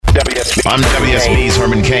WSB. I'm WSB's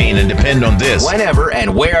Herman Cain, and depend on this. Whenever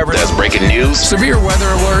and wherever There's breaking news. severe weather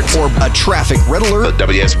alert or a traffic red alert. The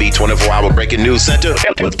WSB 24-hour breaking news center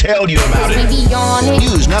will tell you about it.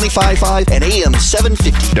 News 95.5 and AM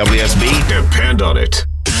 750. WSB. Depend on it.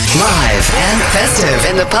 Live and festive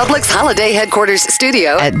in the Publix Holiday Headquarters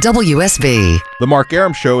studio at WSB. The Mark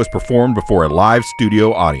Arum Show is performed before a live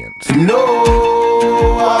studio audience. No,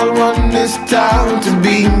 I want this town to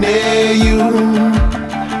be near you.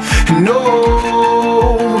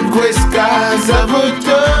 No gray skies ever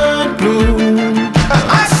turn blue.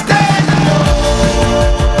 I stand alone.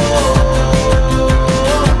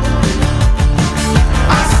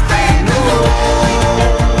 I stand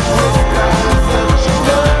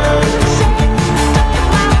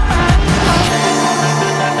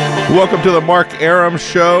alone. Welcome to the Mark Arum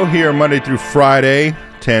Show here Monday through Friday,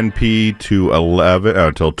 10 p to 11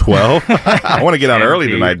 until 12. I want to get out early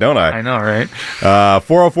tonight, don't I? I know, right?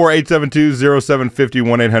 404-872-0750,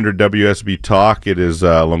 1-800-WSB Talk. It is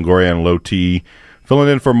Longoria and Low T filling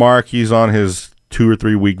in for Mark. He's on his 2 or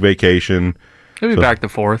 3 week vacation. He'll be back the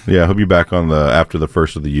 4th. Yeah, he'll be back on after the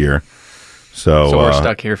first of the year. So we're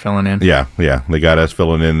stuck here filling in. Yeah. They got us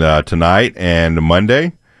filling in tonight and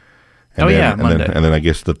Monday. And Monday. And then I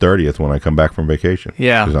guess the 30th when I come back from vacation.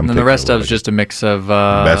 Yeah, and then the rest of it's just a mix of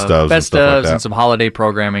best ofs and some holiday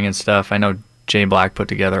programming and stuff. I know Jay Black put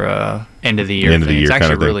together a end of the year thing. It's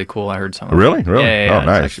actually really cool. I heard something. Really? Yeah, Oh,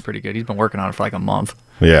 nice. It's actually pretty good. He's been working on it for like a month.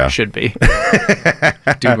 Yeah. Should be.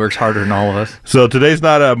 Dude works harder than all of us. So today's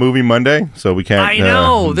not a movie Monday, so we can't I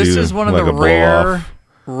know. This is one of the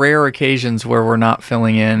rare occasions where we're not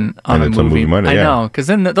filling in on and a movie. Monday, I know, because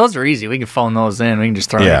then those are easy. We can phone those in. We can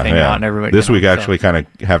just throw anything out and everybody. This week actually kind of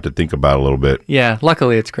have to think about it a little bit. Yeah,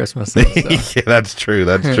 luckily it's Christmas. Though, so. Yeah, that's true.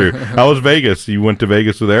 How was Vegas? You went to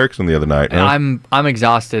Vegas with Erickson the other night. Huh? I'm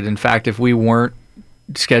exhausted. In fact, if we weren't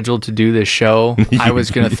scheduled to do this show, I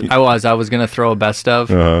was gonna throw a best of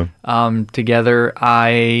together.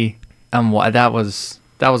 That was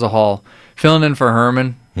a haul. Filling in for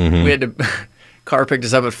Herman. Mm-hmm. We had to. Car picked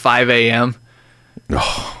us up at 5 a.m.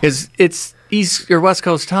 It's East or West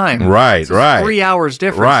Coast time. Right. 3 hours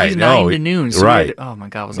difference. Right. He's 9 to noon. So oh my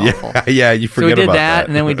God, it was awful. Yeah, you forget about that. So we did that,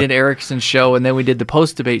 and then we did Erickson's show, and then we did the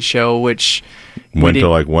post-debate show, which went till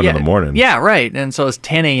like 1 in the morning. Yeah, right. And so it's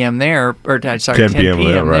 10 a.m. there, or 10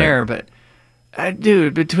 p.m. there. But,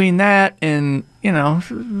 dude, between that and, a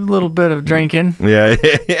little bit of drinking. Yeah.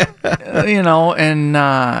 And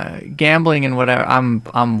gambling and whatever,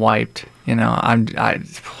 I'm wiped. You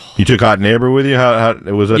took Hot Neighbor with you? How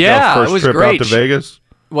was that your first trip out to Vegas?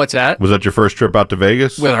 What's that? Was that your first trip out to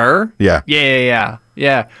Vegas? With her? Yeah.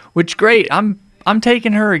 Yeah. Which great. I'm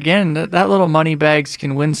taking her again. That little money bags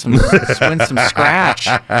can win some scratch.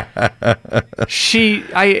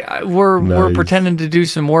 We're pretending to do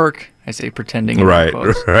some work. I say pretending. Right.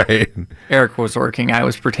 Eric was working. I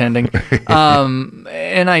was pretending.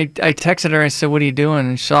 And I texted her. I said, "What are you doing?"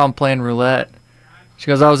 And she saw I'm playing roulette. She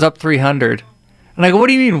goes, "I was up 300." And I go, "What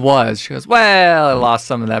do you mean was?" She goes, "Well, I lost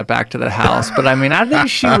some of that back to the house." But I mean, I think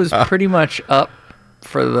she was pretty much up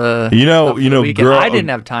for the weekend. I didn't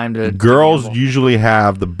have time to. Girls usually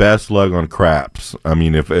have the best luck on craps. I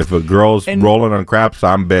mean, if a girl's rolling on craps,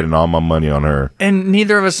 I'm betting all my money on her. And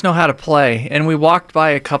neither of us know how to play. And we walked by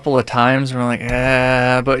a couple of times, and we're like,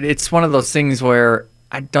 but it's one of those things where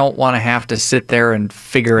I don't want to have to sit there and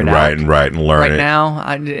figure it out. Right, and learn it. Right now,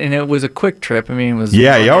 and it was a quick trip. I mean, it was...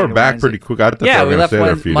 Yeah, y'all were back pretty quick. We left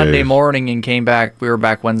Monday morning and came back. We were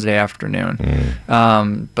back Wednesday afternoon.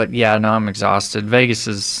 But yeah, no, I'm exhausted. Vegas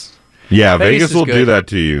is... Yeah, Vegas will do that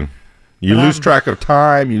to you. You lose track of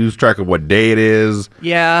time. You lose track of what day it is.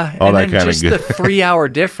 Yeah, all that and kind just of the 3 hour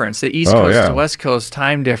difference, the East Coast to West Coast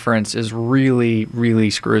time difference is really,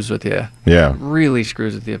 really screws with you. Yeah, really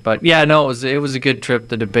screws with you. But yeah, no, it was a good trip.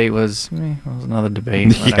 The debate was another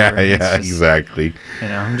debate. Whatever. Yeah, exactly.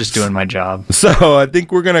 I'm just doing my job. So I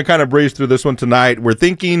think we're gonna kind of breeze through this one tonight. We're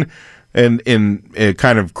thinking in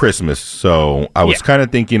kind of Christmas. So I was kind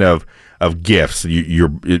of thinking of gifts.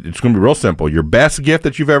 It's going to be real simple. Your best gift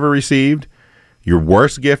that you've ever received, your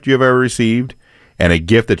worst gift you've ever received, and a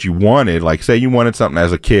gift that you wanted. Like, say you wanted something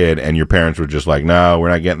as a kid, and your parents were just like, "No, we're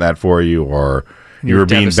not getting that for you," or you were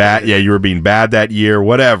being bad. Yeah, you were being bad that year,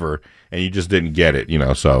 whatever, and you just didn't get it.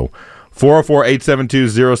 So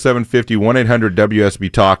 404-872-0750,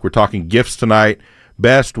 1-800-WSB Talk. We're talking gifts tonight.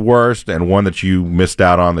 Best, worst, and one that you missed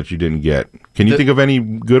out on that you didn't get. Can you think of any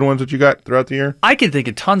good ones that you got throughout the year? I can think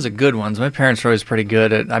of tons of good ones. My parents were always pretty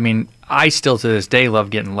good at, I still to this day love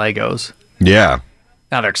getting Legos. Yeah.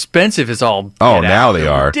 Now they're expensive as all. Now they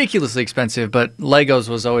are ridiculously expensive. But Legos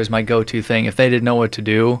was always my go-to thing. If they didn't know what to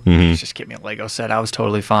do, just give me a Lego set. I was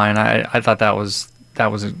totally fine. I thought that was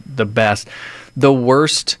the best. The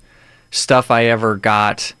worst stuff I ever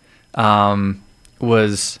got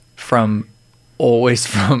was from.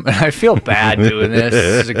 And I feel bad doing this.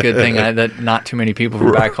 This is a good thing that not too many people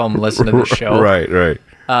from back home listen to the show. Right.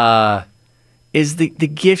 Is the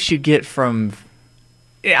gifts you get from?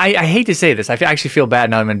 I hate to say this. I actually feel bad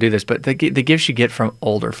now I'm going to do this, but the gifts you get from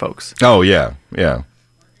older folks. Oh yeah.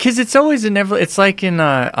 Because it's always it's like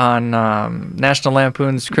on National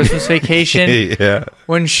Lampoon's Christmas Vacation. Yeah.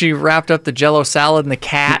 When she wrapped up the Jell-O salad and the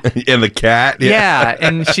cat. And the cat. Yeah.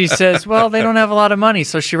 And she says, well, they don't have a lot of money,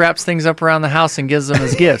 so she wraps things up around the house and gives them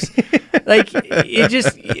as gifts. Like, it's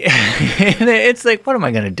like, what am I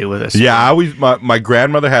going to do with this? Yeah, my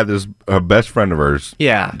grandmother had this, her best friend of hers.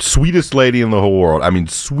 Yeah. Sweetest lady in the whole world. I mean,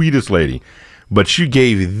 sweetest lady. But she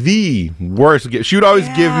gave the worst gift. She would always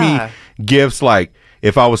give me gifts like,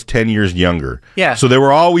 if I was 10 years younger. Yeah. So they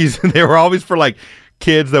were always for like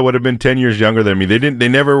kids that would have been 10 years younger than me. They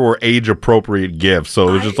never were age appropriate gifts. So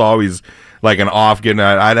it was just always like an off getting.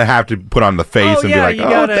 I'd have to put on the face and be like,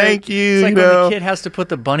 thank you. It's like when the kid has to put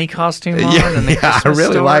the bunny costume on and the Christmas I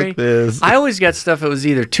really story. like this. I always got stuff that was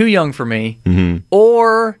either too young for me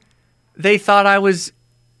or they thought I was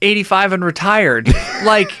 85 and retired.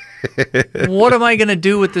 Like, what am I going to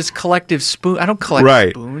do with this collective spoon? I don't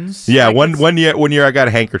collect spoons. Yeah, like one year I got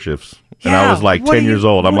handkerchiefs. And I was like 10 years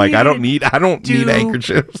old. I'm like, I don't need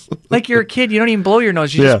handkerchiefs. Like you're a kid, you don't even blow your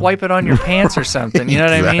nose. You just wipe it on your pants or something. You know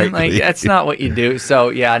what I mean? Like that's not what you do. So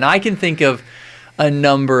yeah, and I can think of a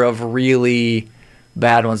number of really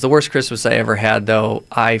bad ones. The worst Christmas I ever had, though,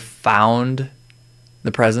 I found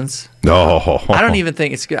the presents. No, I don't even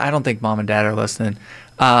think it's good. I don't think mom and dad are listening.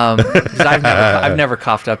 'Cause I've never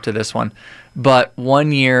coughed up to this one. But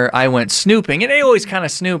one year I went snooping, and they always kind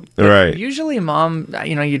of snoop. Right. Usually, mom,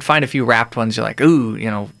 you'd find a few wrapped ones. You're like, ooh,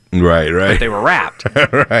 Right. But they were wrapped.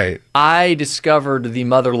 Right. I discovered the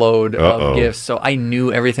mother lode of gifts, so I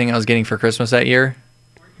knew everything I was getting for Christmas that year.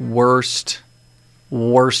 Worst,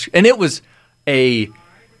 and it was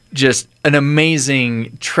just an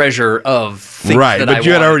amazing treasure of things that but I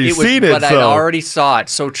you had wanted. already seen it, But I already saw it.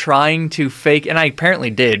 So trying to fake, and I apparently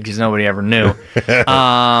did because nobody ever knew.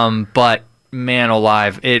 But man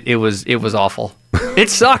alive, it was awful. It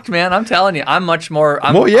sucked, man. I'm telling you, I'm much more.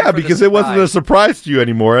 Because it wasn't a surprise to you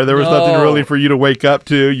anymore. There was nothing really for you to wake up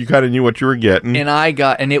to. You kind of knew what you were getting.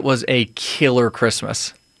 And it was a killer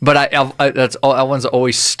Christmas. But that one's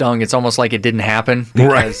always stung. It's almost like it didn't happen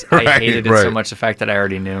because I hated it so much. The fact that I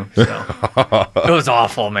already knew. So it was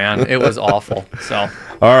awful, man. It was awful. So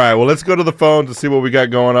all right, well, let's go to the phone to see what we got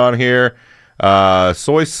going on here.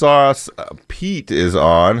 Soy Sauce Pete is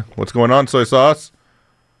on. What's going on, Soy Sauce?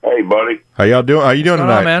 Hey, buddy. How y'all doing? How you doing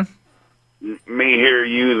tonight, man? Me here,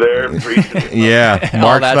 you there. Yeah,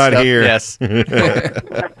 Mark's not stuff, here. Yes.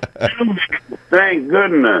 Thank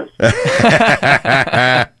goodness.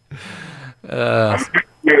 The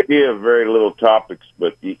idea of very little topics,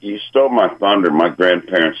 but you stole my thunder. My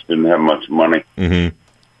grandparents didn't have much money. Mm-hmm.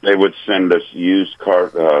 They would send us used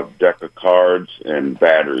deck of cards and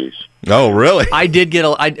batteries. Oh, really? I did get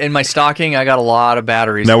in my stocking. I got a lot of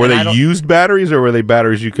batteries. Now, were they used batteries or were they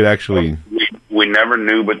batteries you could actually? We never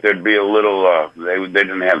knew, but there'd be a little. They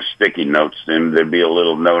didn't have sticky notes. Then there'd be a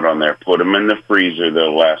little note on there. Put them in the freezer;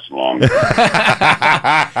 they'll last longer.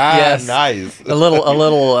 Yes, nice. A little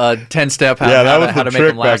 10-step. That was how the to trick make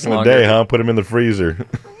them last back in the longer. day, huh? Put them in the freezer.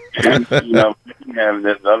 And, the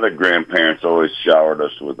other grandparents always showered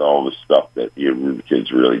us with all the stuff that the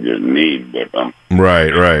kids really didn't need. But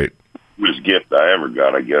Right. The gift I ever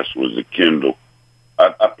got, I guess, was a Kindle.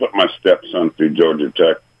 I put my stepson through Georgia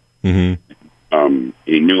Tech. Mm-hmm.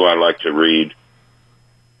 He knew I liked to read.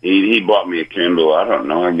 He bought me a Kindle, I don't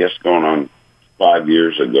know, I guess going on 5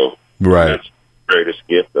 years ago. Right. That's the greatest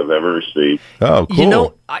gift I've ever received. Oh,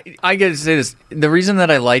 cool. I got to say this. The reason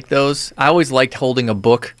that I like those, I always liked holding a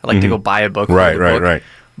book. I like to go buy a book. Right.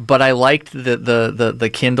 But I liked the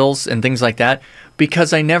Kindles and things like that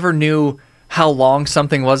because I never knew how long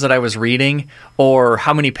something was that I was reading or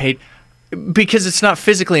how many pages. Because it's not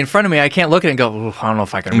physically in front of me, I can't look at it and go, I don't know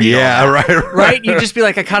if I can read all that. Right? You'd just be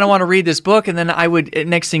like, I kind of want to read this book, and then I would,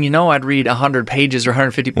 next thing you know, I'd read 100 pages or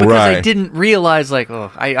 150 because I didn't realize, I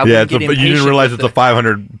wouldn't get impatient. You didn't realize it's a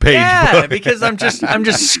 500-page book. Because I'm just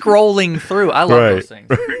scrolling through. I love those things.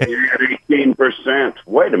 You're at 18%.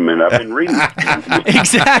 Wait a minute, I've been reading.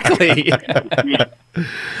 Exactly.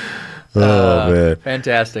 Oh, man.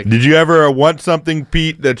 Fantastic. Did you ever want something,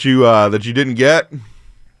 Pete, that you didn't get?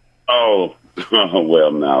 Oh, Oh,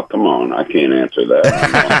 well, now, come on. I can't answer that.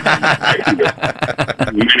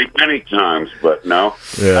 many times, but no.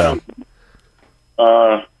 Yeah.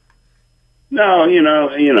 No,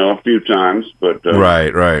 a few times, but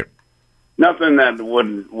Right. nothing that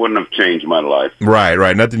wouldn't have changed my life.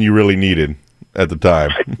 Right. Nothing you really needed at the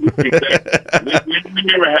time. we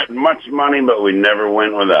never had much money, but we never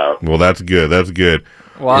went without. Well, that's good.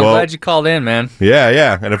 Well, I'm glad you called in, man.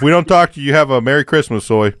 Yeah. And if we don't talk to you, have a Merry Christmas,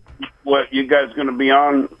 Soy. What, you guys going to be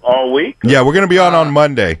on all week? Yeah, we're going to be on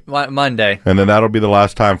Monday. Monday. And then that'll be the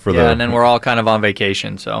last time for and then we're all kind of on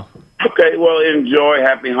vacation, so. Okay, well, enjoy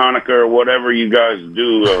Happy Hanukkah or whatever you guys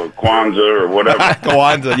do, Kwanzaa or whatever.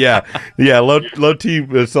 Kwanzaa, yeah. Low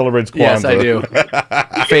T celebrates Kwanzaa. Yes, I do.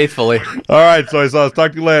 Faithfully. All right, Soy Sauce.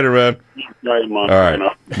 Talk to you later, man. Right, Mom. All right.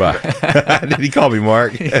 Bye. Did he call me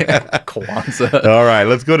Mark? Kwanzaa. All right,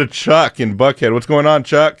 let's go to Chuck in Buckhead. What's going on,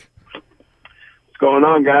 Chuck? What's going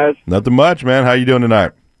on, guys? Nothing much, man. How you doing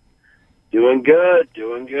tonight? Doing good.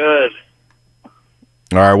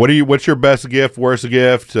 All right, what's your best gift, worst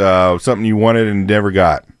gift, something you wanted and never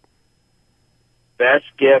got? Best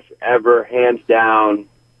gift ever, hands down.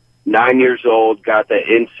 9 years old, got the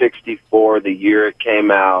N64 the year it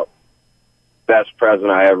came out. Best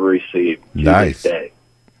present I ever received. Nice.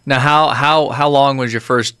 Now, how long was your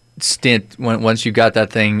first stint once you got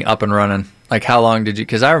that thing up and running? Like, how long did you?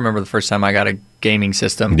 Because I remember the first time I got a gaming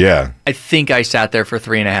system. Yeah. I think I sat there for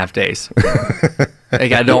 3.5 days.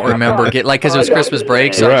 Like, I don't remember because it was Christmas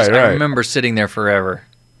break, so I remember sitting there forever.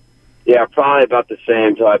 Yeah, probably about the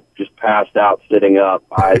same. So I just passed out sitting up,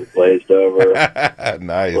 eyes glazed over.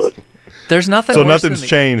 Nice. There's nothing. So nothing's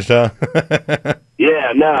changed, huh?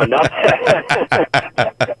 Yeah, no, nothing.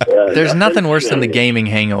 There's nothing worse than the gaming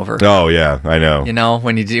hangover. Oh yeah, I know. You know,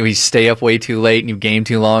 when you stay up way too late and you game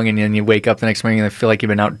too long, and then you wake up the next morning and you feel like you've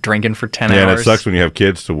been out drinking for 10 hours. Yeah, and it sucks when you have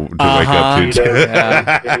kids to wake up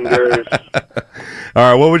to. Fingers. All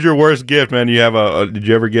right, what was your worst gift, man? Did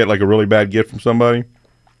you ever get like a really bad gift from somebody?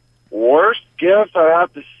 Worst gift I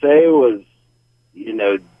have to say was,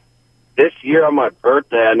 this year on my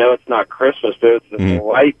birthday, I know it's not Christmas, but it's this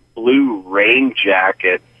light blue rain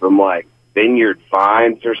jacket from like Vineyard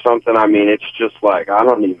Vines or something. I mean, it's just like, I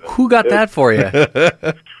don't even. Who got that for you?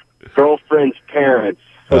 Girlfriend's parents.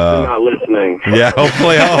 Hope they're not listening. Yeah,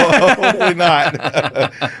 hopefully not.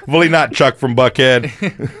 Hopefully not Chuck from Buckhead.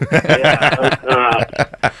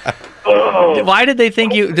 Why did they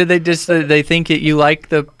think you? Did they think you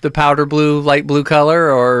liked the powder blue, light blue color,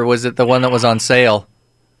 or was it the one that was on sale?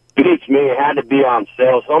 Beats me. It had to be on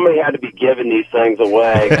sale. Somebody had to be giving these things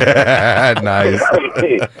away. Nice.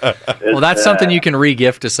 Well, that's something you can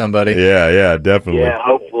re-gift to somebody. Yeah, definitely. Yeah,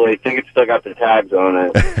 hopefully. I think it's still got the tags on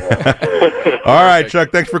it. All right,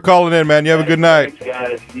 Chuck. Thanks for calling in, man. You have a good night. Thanks,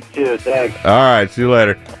 guys. You too. Thanks. All right. See you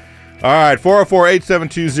later. All right,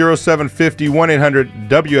 404-872-0750,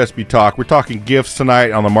 1-800-WSB Talk. We're talking gifts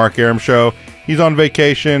tonight on the Mark Arum Show. He's on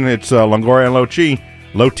vacation. It's Longoria and Low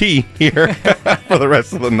T here for the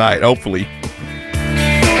rest of the night, hopefully.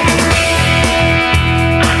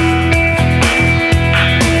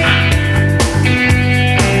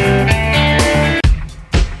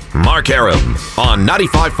 Mark Arum on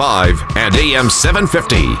 95.5 and AM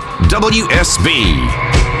 750 WSB.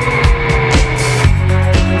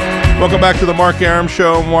 Welcome back to the Mark Arum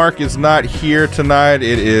Show. Mark is not here tonight.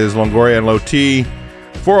 It is Longoria and Low T.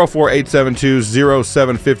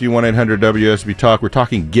 404-872-0750, 1-800-WSB Talk. We're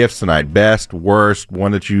talking gifts tonight. Best, worst,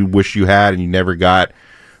 one that you wish you had and you never got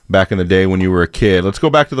back in the day when you were a kid. Let's go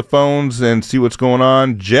back to the phones and see what's going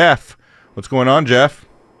on. Jeff. What's going on, Jeff?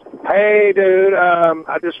 Hey, dude.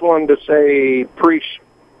 I just wanted to say preach,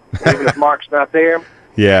 even if Mark's not there.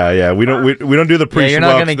 Yeah. We don't do the preach. Yeah, you're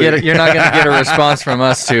not going to get a response from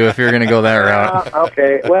us too if you're going to go that route.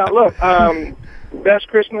 Okay. Well, look. Best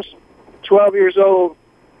Christmas. 12 years old.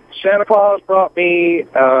 Santa Claus brought me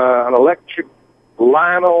an electric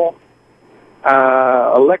Lionel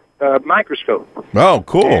microscope. Oh,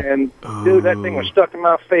 cool. And, dude, that thing was stuck in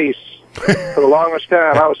my face for the longest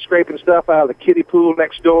time. I was scraping stuff out of the kiddie pool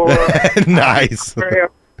next door. Nice.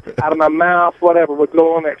 Out of my mouth, whatever would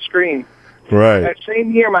go on that screen. Right. That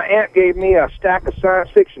same year, my aunt gave me a stack of science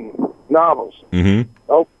fiction novels. Mm-hmm.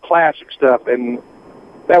 Oh, classic stuff. And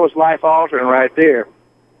that was life-altering right there.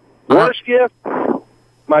 Worst gift?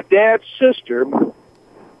 My dad's sister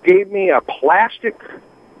gave me a plastic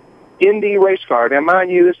Indy race car. Now,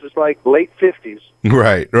 mind you, this is like late 50s.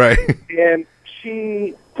 Right. And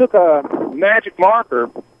she took a magic marker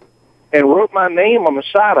and wrote my name on the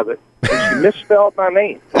side of it. And she misspelled my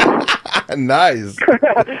name. Nice.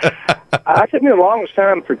 I took me the longest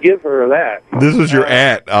time to forgive her of that. This was your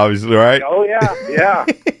aunt, obviously, right? Oh, yeah.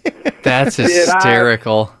 That's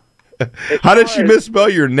hysterical. How did she misspell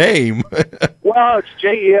your name? Well, it's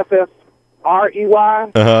Jeffrey.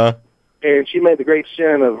 Uh-huh. And she made the great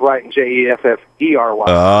sin of writing Jeffery. That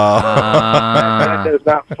does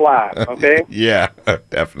not fly, okay? Yeah,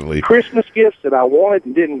 definitely. Christmas gifts that I wanted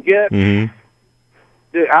and didn't get. Mm-hmm.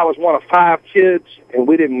 I was one of 5 kids, and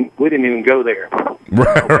we didn't even go there.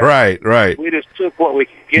 Right. We just took what we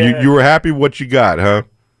could get. You were happy with what you got, huh?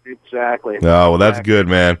 Exactly. Oh, well, that's good,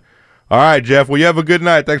 man. All right, Jeff. Well, you have a good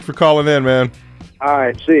night. Thanks for calling in, man. All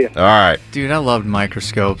right, see you. All right. Dude, I loved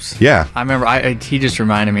microscopes. Yeah. I remember he just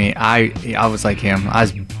reminded me, I was like him. I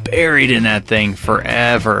was buried in that thing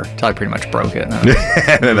forever until I pretty much broke it. And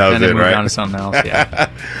that was then it, moved right? on to something else,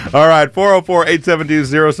 yeah. All right,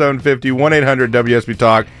 404-872-0750,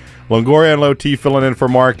 1-800-WSB-TALK. Longoria and Low T filling in for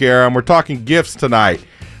Mark Arum. We're talking gifts tonight.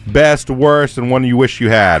 Best, worst, and one you wish you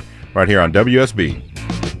had right here on WSB.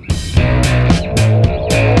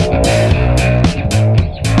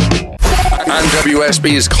 I'm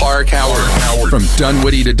WSB's Clark Howard. From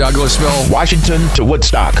Dunwoody to Douglasville, Washington to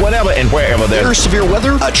Woodstock, whenever and wherever there's Severe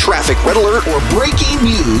weather, a traffic red alert, or breaking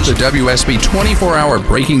news, the WSB 24-hour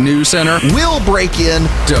breaking news center will break in.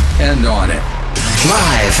 Depend on it.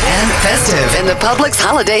 Live and festive in the Publix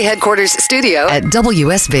Holiday Headquarters studio at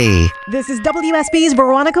WSB. This is WSB's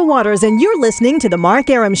Veronica Waters, and you're listening to The Mark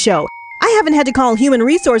Arum Show. I haven't had to call Human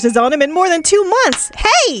Resources on him in more than 2 months.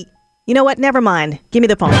 Hey! You know what? Never mind. Give me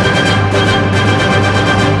the phone.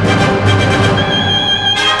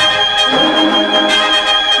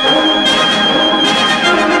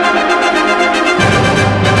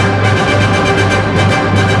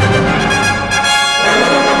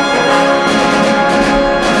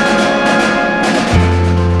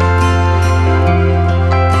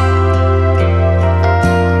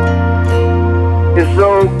 It's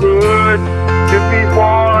so good to be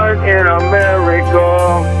born in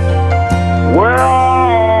America. Where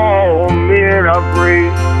all men are free.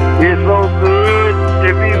 It's so good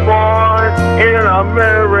to be born in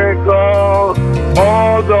America.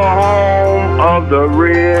 Oh, the home of the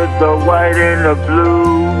red, the white, and the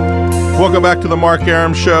blue. Welcome back to the Mark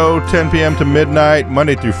Arum Show, 10 p.m. to midnight,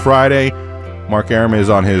 Monday through Friday. Mark Arum is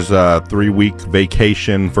on his 3-week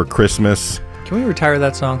vacation for Christmas. Can we retire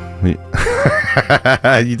that song?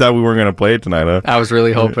 You thought we weren't going to play it tonight, huh? I was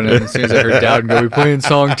really hoping it. As soon as I heard Dowd go, we playing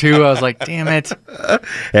song 2, I was like, damn it.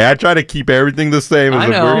 Hey, I try to keep everything the same as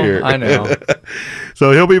if we're here. I know.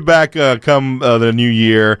 So he'll be back come the new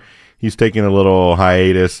year. He's taking a little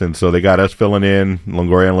hiatus, and so they got us filling in,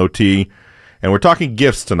 Longoria and Low T. And we're talking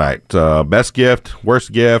gifts tonight. Best gift,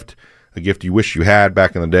 worst gift, a gift you wish you had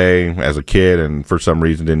back in the day as a kid and for some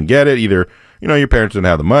reason didn't get it. Either, your parents didn't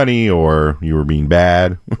have the money or you were being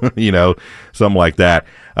bad, something like that.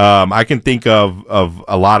 I can think of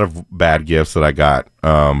a lot of bad gifts that I got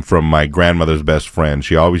from my grandmother's best friend.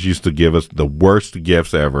 She always used to give us the worst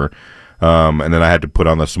gifts ever. And then I had to put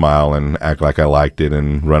on the smile and act like I liked it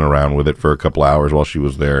and run around with it for a couple hours while she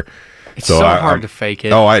was there. It's so hard to fake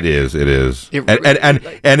it. Oh, it is. It is.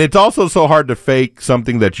 And it's also so hard to fake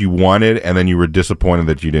something that you wanted and then you were disappointed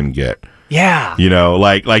that you didn't get. Yeah.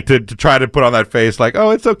 Like to try to put on that face like,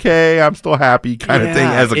 oh, it's okay, I'm still happy kind of thing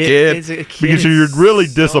as a kid. Because you're really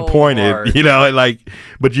disappointed, hard.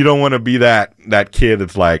 But you don't want to be that kid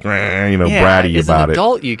that's like, bratty about it. As an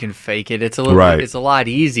adult, you can fake it. It's a little, it's a lot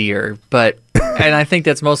easier. But, and I think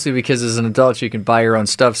that's mostly because as an adult, you can buy your own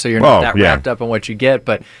stuff, so you're not that wrapped up in what you get.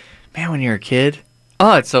 But man, when you're a kid,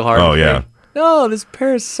 it's so hard. Oh, yeah. No, this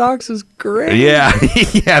pair of socks is great. Yeah,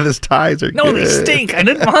 these ties are good. No, they stink. I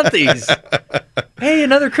didn't want these. Hey,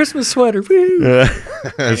 another Christmas sweater. Woo.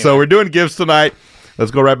 Anyway. So we're doing gifts tonight.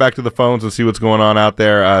 Let's go right back to the phones and see what's going on out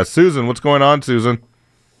there. Susan, what's going on, Susan?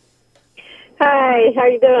 Hi, how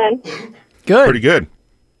you doing? Good. Pretty good.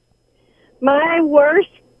 My worst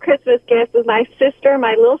Christmas gift was my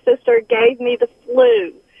little sister gave me the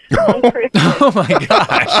flu on Christmas. Oh, my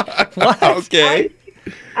gosh. What? Okay.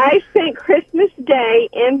 I spent Christmas Day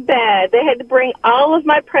in bed. They had to bring all of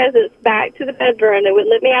my presents back to the bedroom. They wouldn't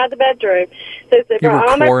let me out of the bedroom. So they brought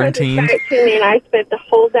all my presents back to me, and I spent the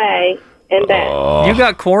whole day in bed. Oh. You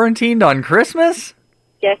got quarantined on Christmas?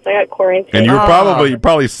 Yes, I got quarantined. And you were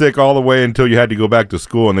probably sick all the way until you had to go back to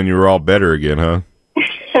school, and then you were all better again, huh?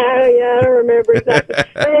 Oh, yeah, I don't remember exactly.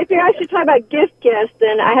 But if you actually talk about gifts,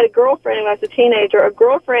 then I had a girlfriend when I was a teenager. A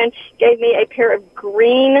girlfriend gave me a pair of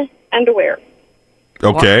green underwear.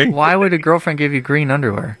 Okay. Why would a girlfriend give you green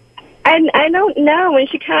underwear? I don't know. And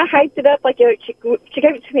she kind of hyped it up like she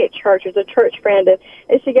gave it to me at church. It was a church friend, and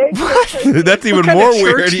she gave it to me. That's even what more kind of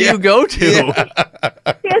weird. Church do you go to?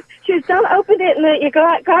 Yes, she says, don't open it, and then you go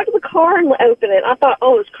out to the car and open it. I thought,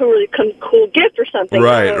 oh, it's really cool gift or something.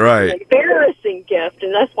 Right, right. An embarrassing gift,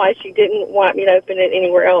 and that's why she didn't want me to open it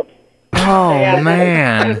anywhere else. Oh, yeah,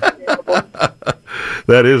 man.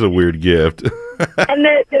 That is a weird gift. And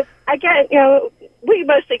I got, we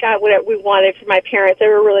mostly got what we wanted from my parents. They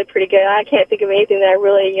were really pretty good. I can't think of anything that I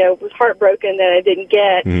really, was heartbroken that I didn't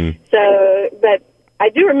get. Mm-hmm. So, but I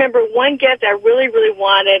do remember one gift I really, really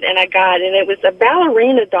wanted, and I got, and it was a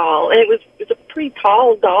ballerina doll, and it was a pretty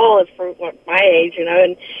tall doll for my age,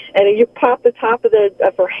 and you pop the top of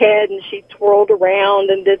her head, and she twirled around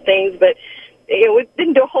and did things, but it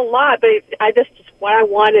didn't do a whole lot, but I just what I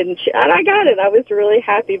wanted, and I got it. I was really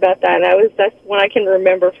happy about that. And that's one I can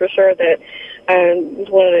remember for sure that was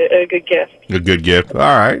a good gift. A good gift. All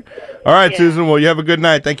right, yeah. Susan. Well, you have a good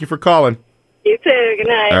night. Thank you for calling. You too. Good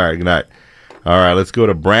night. All right. Good night. All right. Let's go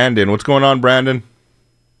to Brandon. What's going on, Brandon?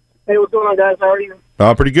 Hey, what's going on, guys? How are you?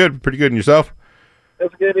 Oh, pretty good. Pretty good. And yourself?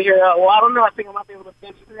 That's good to hear. Well, I don't know. I think I might be able to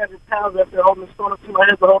bench 300 pounds after holding this phone up to my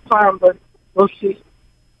head the whole time, but we'll see.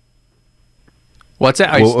 What's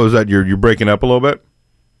that? What was that? You're breaking up a little bit?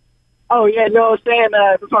 Oh, yeah. No, I was saying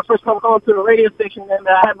this was my first time calling to a radio station, and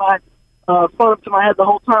I had my phone up to my head the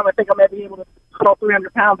whole time. I think I might be able to put all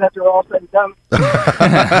 300 pounds after all said and done.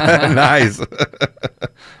 Nice.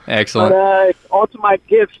 Excellent. But on to my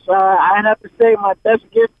gifts. I'd have to say my best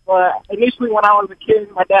gift, initially when I was a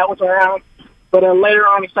kid, my dad was around, but later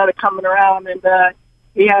on he started coming around, and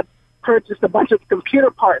he had purchased a bunch of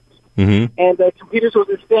computer parts, and computers was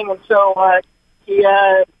his thing, and so he,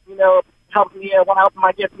 helped me, when I opened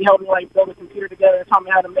my gift, he helped me, build a computer together and taught me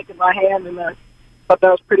how to make it by hand, and thought that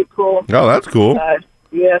was pretty cool. Oh, that's cool.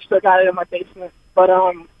 Yeah, still got it in my basement. But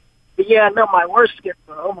my worst gift,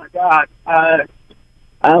 oh, my God.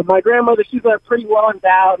 My grandmother, she's pretty well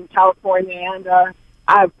endowed in California, and I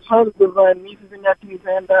have tons of nieces and nephews,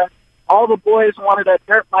 and all the boys wanted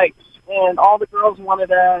dirt bikes, and all the girls wanted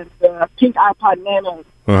the pink iPod Nanos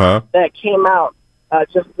that came out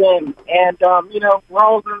just then. And, we're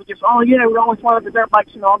all going to just, we always wanted the dirt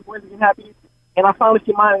bikes, all the boys are happy. And I finally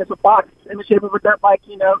see mine, and it's a box in the shape of a dirt bike,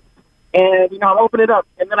 and, I open it up,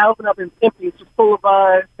 and then I open it up, and it's empty. It's just full of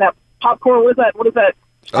that popcorn. What is that?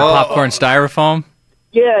 Popcorn styrofoam?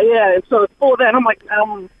 Yeah. And so it's full of that. And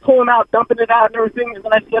I'm pulling out, dumping it out and everything, and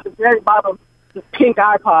then I see at the very bottom the pink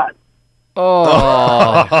iPod. Oh.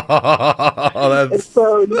 And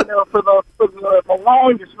so, for the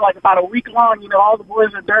longest, like about a week long, all the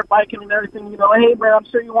boys are dirt biking and everything, hey, man, I'm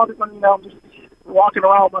sure you want this one, I'm just walking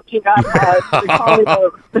around with my pink iPod.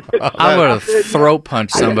 I'm going to throat punch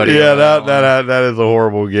somebody. Yeah, that is a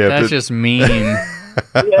horrible gift. That's just mean.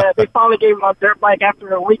 Yeah, they finally gave me my dirt bike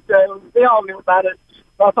after a week. They all knew about it.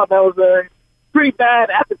 So I thought that was pretty bad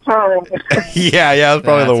at the time. Yeah, that's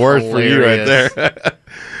probably the worst hilarious. For you right there.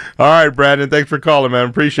 All right, Brandon, thanks for calling, man.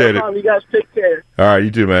 Appreciate it. You guys take care. All right,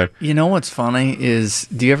 you too, man. You know what's funny is,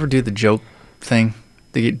 do you ever do the joke thing?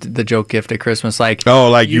 The joke gift at Christmas,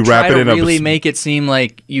 you wrap it in a really make it seem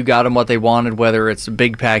like you got them what they wanted, whether it's a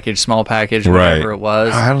big package, small package, whatever it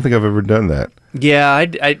was. I don't think I've ever done that. Yeah,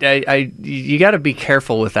 you got to be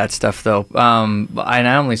careful with that stuff, though. And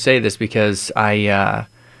I only say this because I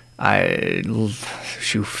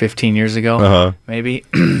 15 years ago, maybe.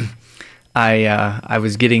 I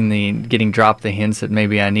was getting dropped the hints that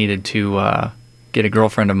maybe I needed to get a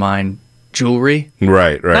girlfriend of mine jewelry.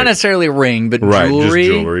 Right. Not necessarily a ring, but jewelry.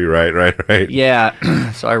 Just jewelry, right.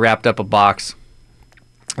 Yeah. So I wrapped up a box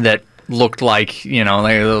that looked like, like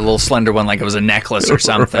a little slender one, like it was a necklace or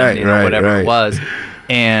something, whatever it was.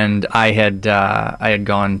 And I had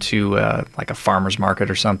gone to a farmer's market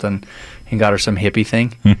or something and got her some hippie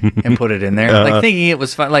thing and put it in there, thinking it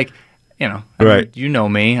was fun, you know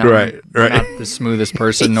me. I'm not the smoothest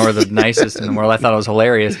person nor the nicest in the world. I thought it was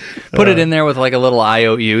hilarious. Put it in there with a little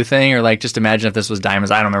IOU thing, or just imagine if this was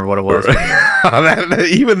diamonds. I don't remember what it was.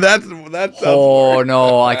 That oh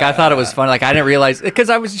no! I thought it was fun. I didn't realize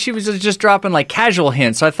because she was just dropping casual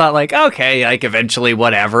hints. So I thought okay, eventually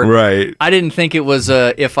whatever. Right. I didn't think it was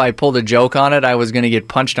if I pulled a joke on it, I was going to get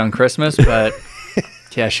punched on Christmas, but.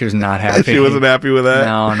 Yeah, she was not happy. She wasn't happy with that?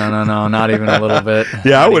 No, not even a little bit.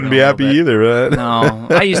 Yeah, I wouldn't be happy either, right? No.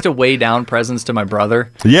 I used to weigh down presents to my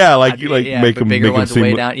brother. Yeah, make him bigger ones seem...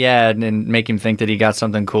 weigh down. Yeah, and make him think that he got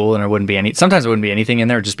something cool, and there wouldn't be any. Sometimes there wouldn't be anything in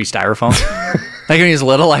there, it'd just be styrofoam. When he was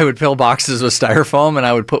little, I would fill boxes with styrofoam, and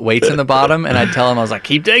I would put weights in the bottom, and I'd tell him, I was like,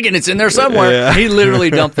 keep digging, it's in there somewhere. Yeah. He literally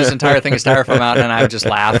dumped this entire thing of styrofoam out, and I would just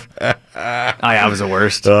laugh. I was the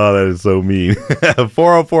worst. Oh, that is so mean.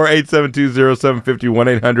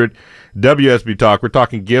 404-872-0750, 1-800-WSB Talk. We're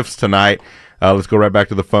talking gifts tonight. Let's go right back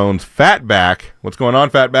to the phones. Fatback. What's going on,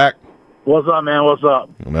 Fatback? What's up, man? What's up?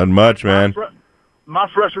 Not much, man. My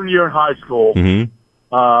freshman year in high school, Mm-hmm.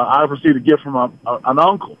 I received a gift from an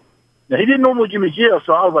uncle. Now, he didn't normally give me gifts,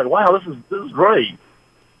 so I was like, wow, this is great.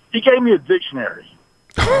 He gave me a dictionary.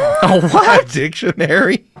 Oh, what? A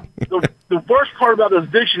dictionary? The worst part about this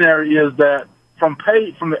dictionary is that from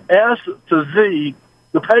the S to Z,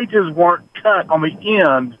 the pages weren't cut on the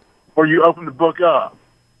end where you open the book up.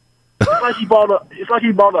 It's like he bought a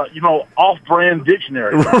off-brand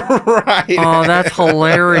dictionary. Right. Oh, that's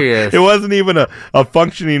hilarious. It wasn't even a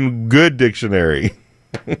functioning good dictionary.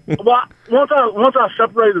 Well, once I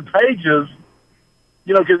separated the pages,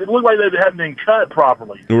 because it looked like they hadn't been cut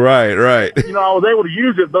properly. Right. I was able to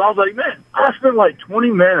use it, but I was like, man, I spent like 20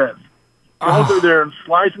 minutes going through there and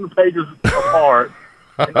slicing the pages apart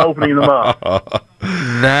and opening them up.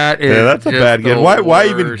 That's a bad gift. Why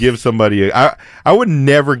even give somebody I would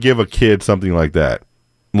never give a kid something like that.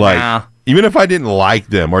 Like, even if I didn't like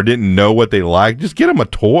them or didn't know what they like, just get them a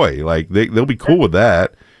toy. Like, they'll be cool with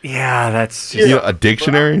that. Yeah, that's just, a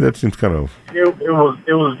dictionary. That seems kind of. It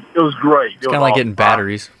was great. It's kind of like getting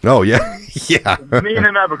batteries. Oh yeah, yeah. Me and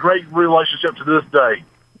him have a great relationship to this day.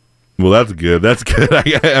 Well, that's good. That's good.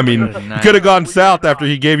 I mean, you could have gone south after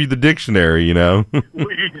he gave you the dictionary.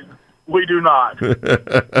 We do not. Not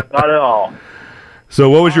at all. So,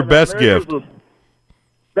 what was your best gift?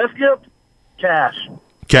 Best gift? Cash.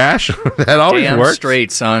 Cash? That always Damn works.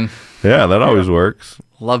 straight, son. Yeah, that always works.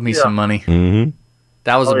 Love me some money. Mm-hmm.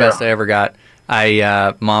 That was the best I ever got.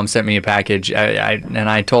 Mom sent me a package, and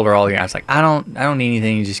I told her all year. I was like, I don't need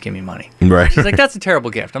anything. You just give me money. Right. She's like, that's a terrible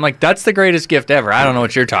gift. I'm like, that's the greatest gift ever. I don't know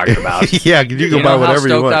what you're talking about. Yeah, you can buy whatever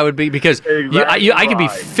you want. How stoked I would be because I could be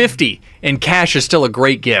 50 and cash is still a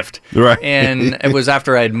great gift. Right. And it was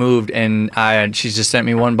after I had moved, and she just sent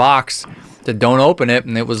me one box. That don't open it,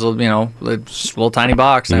 and it was a little tiny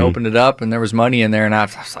box. And I opened it up, and there was money in there, and I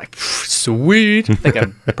was like, sweet. I think I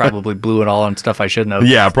probably blew it all on stuff I shouldn't have.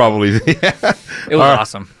 Yeah, probably. It was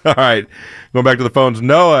awesome. All right, going back to the phones.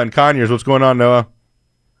 Noah and Conyers, what's going on, Noah?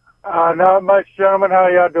 Not much, gentlemen. How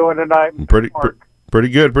y'all doing tonight? Pretty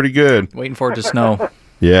good. Pretty good. Waiting for it to snow.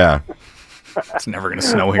 Yeah. It's never going to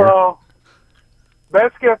snow here. Well,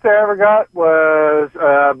 best gift I ever got was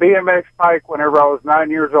a BMX bike whenever I was 9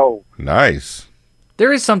 years old. Nice.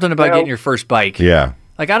 There is something about getting your first bike. Yeah.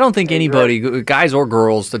 Like, I don't think anybody, guys or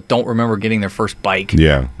girls, that don't remember getting their first bike.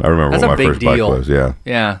 Yeah, I remember That's what a my big first deal. bike was, yeah.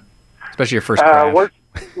 Yeah, especially your first crash.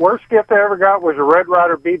 Worst gift I ever got was a Red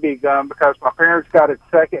Ryder BB gun because my parents got it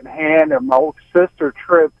second hand, and my old sister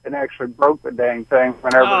tripped and actually broke the dang thing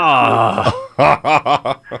whenever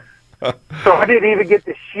So I didn't even get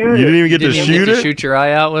to shoot it. You didn't even get to shoot it? Shoot your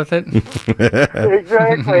eye out with it?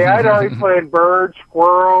 Exactly. I'd already played birds,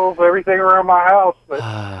 squirrels, everything around my house. But,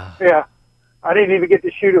 yeah, I didn't even get to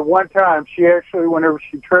shoot it one time. She actually, whenever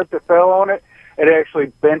she tripped and fell on it, it actually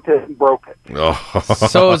bent it and broke it.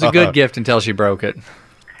 So it was a good gift until she broke it.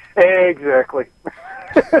 Exactly.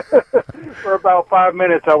 For about 5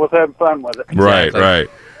 minutes, I was having fun with it. Right.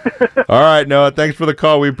 All right, Noah, thanks for the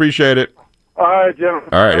call. We appreciate it. All right, gentlemen.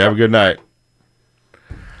 All right, have a good night.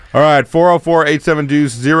 All right,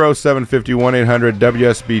 404-872-0750,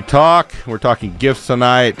 1-800-WSB Talk. We're talking gifts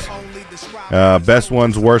tonight. Best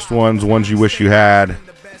ones, worst ones, ones you wish you had.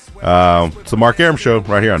 It's the Mark Arum Show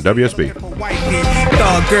right here on WSB.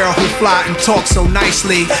 Thug girl who fly and talk so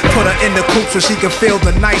nicely. Put her in the coupe so she can feel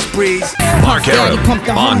the nice breeze. Mark Arum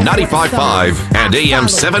on 95.5 and AM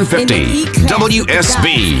 750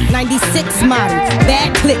 WSB. 96 model,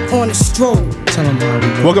 bad click on a stroll.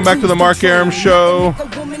 Welcome back to the Mark Arum Show,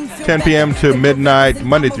 10 p.m. to midnight,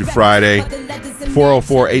 Monday through Friday.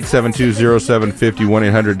 404-872-0750,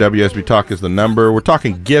 1-800-WSB Talk is the number. We're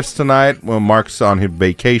talking gifts tonight. Well, Mark's on his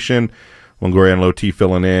vacation. Longoria and Low T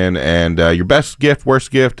filling in. And your best gift,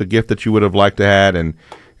 worst gift, a gift that you would have liked to had and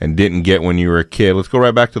didn't get when you were a kid. Let's go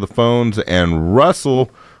right back to the phones. And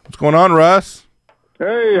Russell, what's going on, Russ?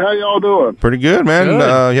 Hey, how y'all doing? Pretty good, man.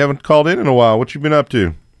 Good. You haven't called in a while. What you been up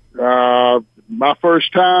to? My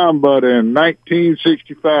first time, but in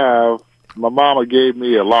 1965, my mama gave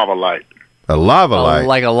me a lava light. A lava light?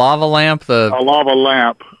 Like a lava lamp? A lava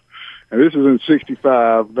lamp. And this is in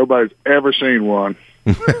 65. Nobody's ever seen one.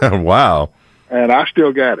 Wow. And I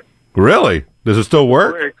still got it. Really? Does it still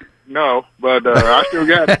work? No, but I still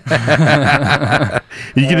got it.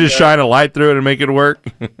 You can just shine a light through it and make it work?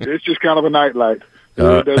 It's just kind of a night light.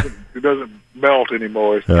 It doesn't melt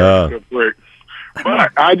anymore. It's kind of brick.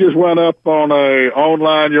 But I just went up on a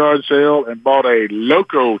online yard sale and bought a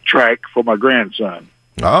Loco track for my grandson.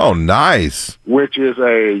 Oh, nice. Which is a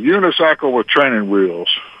unicycle with training wheels.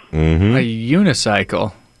 Mm-hmm. A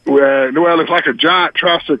unicycle? Well, it's like a giant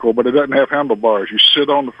tricycle, but it doesn't have handlebars. You sit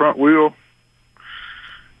on the front wheel.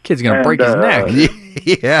 Kid's gonna break his neck.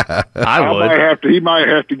 Yeah, I would. He might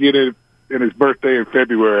have to get it in his birthday in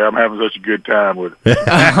February. I'm having such a good time with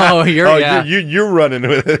it. You're running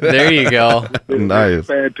with it. There you go. Nice,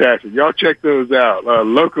 fantastic. Y'all check those out.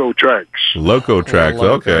 Loco Tracks. Loco Tracks.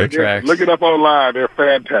 Okay. Yeah, look it up online. They're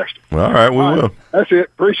fantastic. All right, we will. That's it.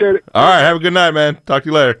 Appreciate it. All right, have a good night, man. Talk to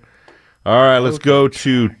you later. All right, let's go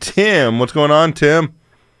to Tim. What's going on, Tim?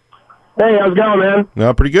 Hey, how's it going, man?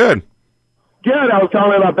 No, pretty good. Good. I was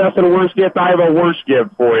telling you about best and worst gift. I have a worst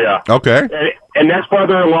gift for you. Okay. And next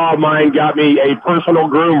brother-in-law of mine got me a personal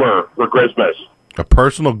groomer for Christmas. A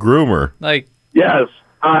personal groomer? Yes.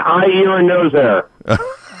 Eye, ear, and nose hair.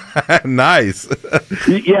 Nice.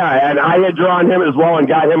 Yeah, and I had drawn him as well and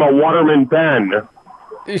got him a Waterman pen.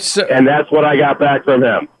 And that's what I got back from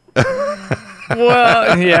him.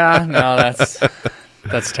 Well, yeah, no, that's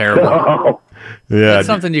terrible. No. Yeah, that's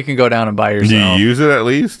something you can go down and buy yourself. Do you use it at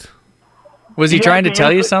least? Was he trying to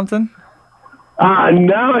tell you something?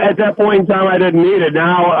 No, at that point in time, I didn't need it.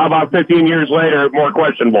 Now, about 15 years later, more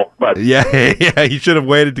questionable. But yeah, you should have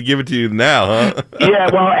waited to give it to you now, huh? Yeah,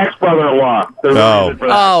 well, ex-brother-in-law.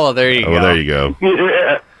 Well, there you go. Well, there you go.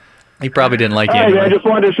 Yeah. He probably didn't like you Hey, anyway. I just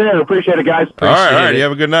wanted to share. Appreciate it, guys. All right. You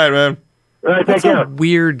have a good night, man. All right, That's take care. a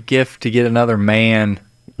weird gift to get another man.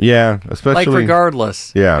 Yeah, especially Like,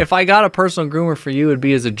 regardless. Yeah. If I got a personal groomer for you, it'd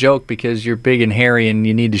be as a joke because you're big and hairy and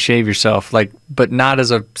you need to shave yourself. But not as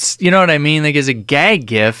a, you know what I mean? Like, as a gag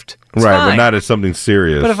gift. It's right, fine. but not as something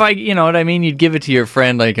serious. But if you know what I mean? You'd give it to your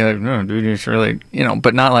friend, like, no, dude, it's really,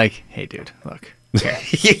 but not like, hey, dude, look. Yeah,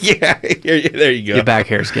 there you go. Your back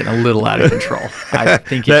hair's getting a little out of control. I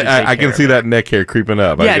think you should I can see that neck hair creeping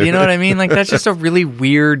up. Yeah, do you know what I mean? Like, that's just a really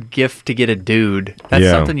weird gift to get a dude. That's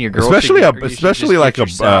something your girl especially should get, especially like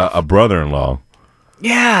a brother-in-law.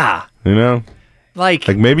 Yeah,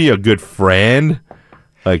 like maybe a good friend,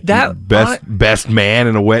 like that best man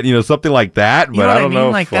in a wedding, something like that. But I don't know.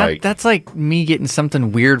 Like that. That's like me getting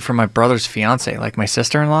something weird from my brother's fiance, like my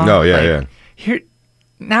sister-in-law. Oh yeah. Here,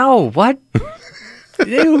 no, what?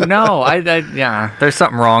 Ew, no, yeah, there's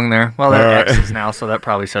something wrong there. Well, they're exes now, so that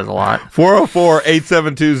probably says a lot.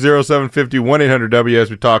 404-872-0750, 1-800-WS.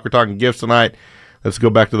 We talk. We're talking gifts tonight. Let's go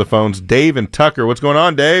back to the phones. Dave and Tucker. What's going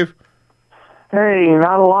on, Dave? Hey,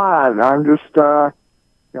 not a lot. I'm just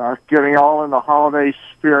getting all in the holiday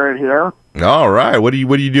spirit here. All right. What are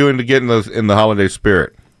you doing to get in the holiday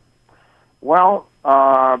spirit? Well,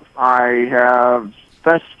 I have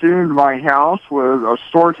festooned my house with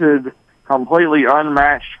assorted, completely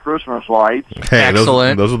unmatched Christmas lights. Hey,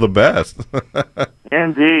 excellent. Those are the best.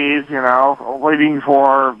 Indeed, waiting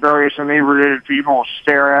for various inebriated people to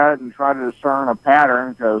stare at and try to discern a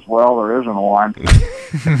pattern because, well, there isn't one.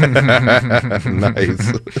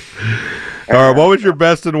 Nice. All right, what was your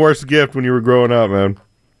best and worst gift when you were growing up, man?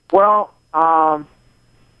 Well,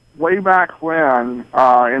 way back when,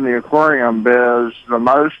 in the aquarium biz, the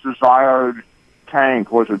most desired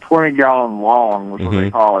tank was a 20-gallon long, was what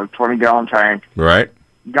they call it, 20-gallon tank. Right.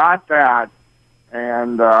 Got that,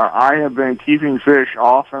 and I have been keeping fish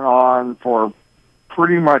off and on for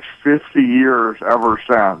pretty much 50 years ever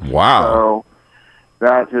since. Wow. So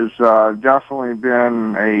that has definitely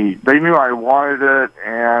been they knew I wanted it,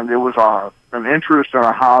 and it was an interest and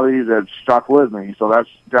a hobby that stuck with me, so that's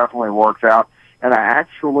definitely worked out. And I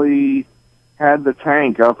actually had the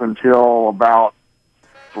tank up until about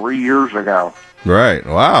 3 years ago. Right.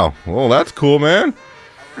 Wow. Well, that's cool, man.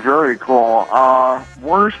 Very cool.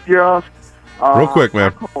 Worst gift. Real quick,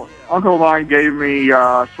 man. Uncle of mine gave me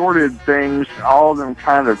sorted things, all of them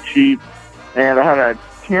kind of cheap, and I had a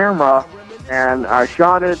camera, and I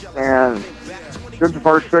shot it and did the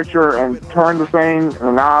first picture and turned the thing,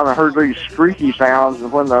 and now I heard these streaky sounds,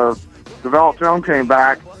 and when the developed film came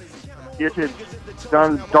back, it had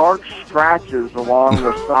done dark scratches along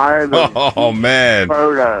the side of the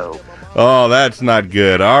photo. Oh, that's not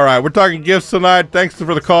good. All right, we're talking gifts tonight. Thanks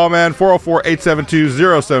for the call, man.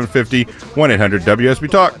 404-872-0750,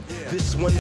 1-800-WSB Talk.